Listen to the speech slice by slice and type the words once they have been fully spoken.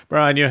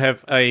Brian, you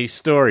have a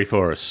story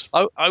for us.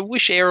 I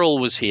wish Errol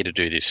was here to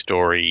do this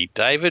story,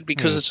 David,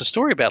 because it's a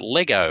story about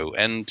Lego,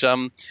 and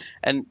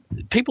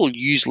people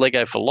use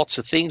Lego for lots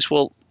of things.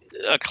 Well,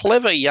 a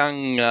clever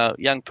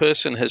young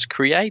person has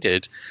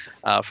created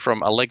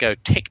from a Lego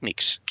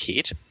Technics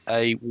kit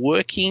a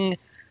working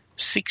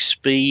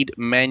 6-speed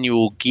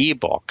manual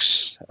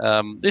gearbox.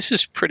 This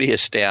is pretty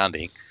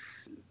astounding.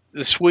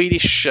 The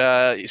Swedish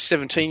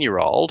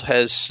 17-year-old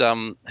has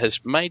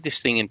made this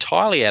thing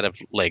entirely out of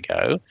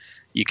Lego.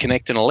 You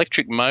connect an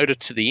electric motor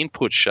to the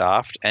input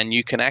shaft, and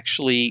you can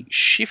actually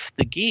shift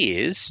the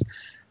gears,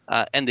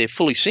 and they're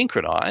fully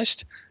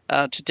synchronized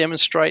to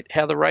demonstrate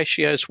how the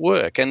ratios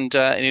work. And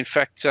in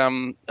fact,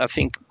 I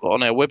think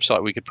on our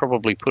website we could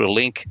probably put a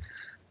link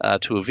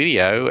to a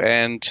video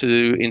and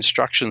to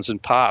instructions and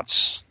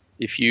parts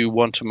if you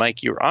want to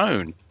make your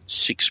own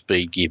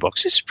 6-speed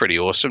gearbox. This is pretty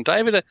awesome,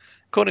 David.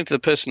 According to the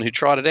person who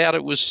tried it out,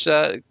 it was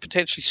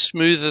potentially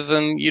smoother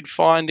than you'd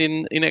find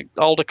in an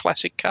older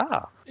classic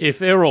car.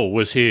 If Errol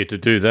was here to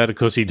do that, of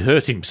course, he'd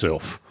hurt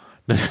himself.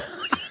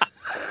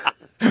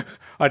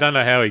 I don't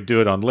know how he'd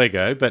do it on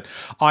Lego, but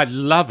I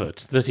love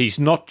it that he's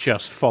not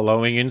just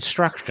following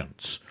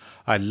instructions.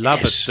 I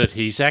love it that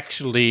he's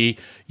actually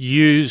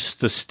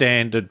used the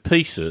standard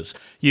pieces.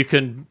 You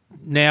can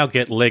now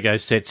get Lego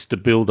sets to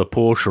build a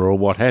Porsche or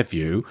what have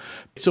you.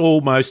 It's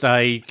almost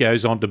A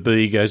goes on to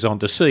B, goes on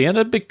to C, and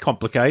a bit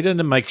complicated and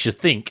it makes you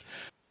think.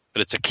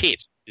 But it's a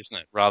kit, isn't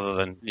it, rather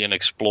than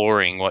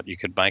exploring what you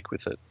could make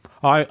with it.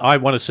 I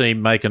want to see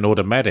him make an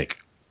automatic.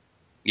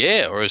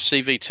 Yeah, or a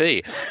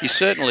CVT. He's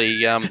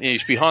certainly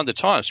he's behind the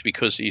times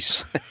because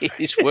he's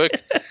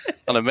worked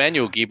on a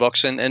manual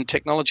gearbox and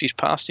technology's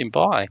passed him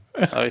by.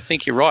 I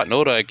think you're right. An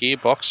auto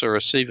gearbox or a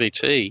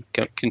CVT,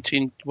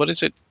 what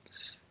is it?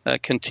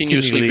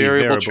 Continuously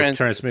variable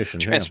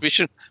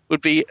transmission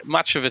would be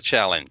much of a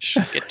challenge.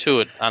 Get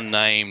to it,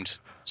 unnamed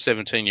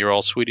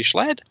 17-year-old Swedish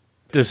lad.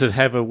 Does it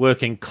have a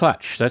working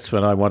clutch? That's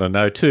what I want to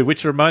know too,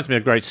 which reminds me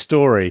of a great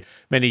story.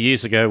 Many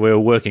years ago, we were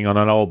working on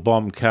an old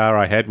bomb car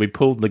I had. We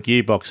pulled the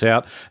gearbox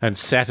out and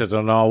sat at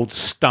an old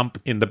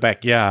stump in the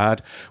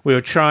backyard. We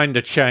were trying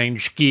to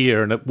change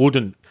gear and it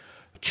wouldn't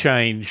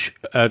change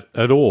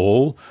at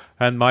all.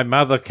 And my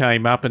mother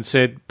came up and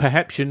said,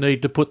 perhaps you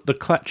need to put the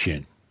clutch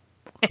in.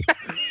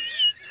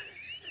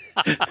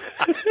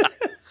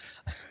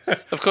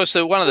 Of course,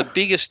 one of the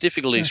biggest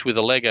difficulties with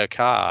a Lego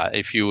car,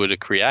 if you were to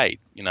create,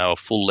 a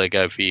full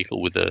Lego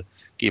vehicle with a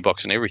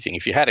gearbox and everything,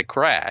 if you had a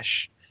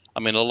crash,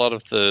 I mean, a lot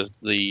of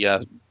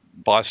the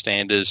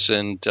bystanders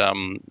and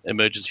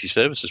emergency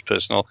services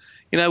personnel,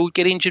 would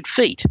get injured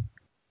feet,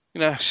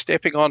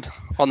 stepping on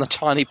the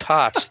tiny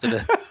parts that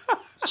are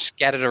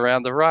scattered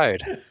around the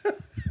road.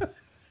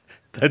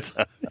 That's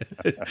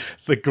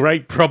the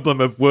great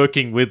problem of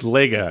working with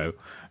Lego.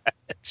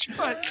 That's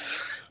right.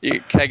 You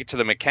take it to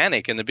the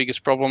mechanic, and the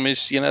biggest problem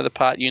is, the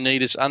part you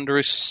need is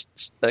under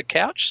a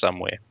couch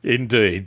somewhere. Indeed.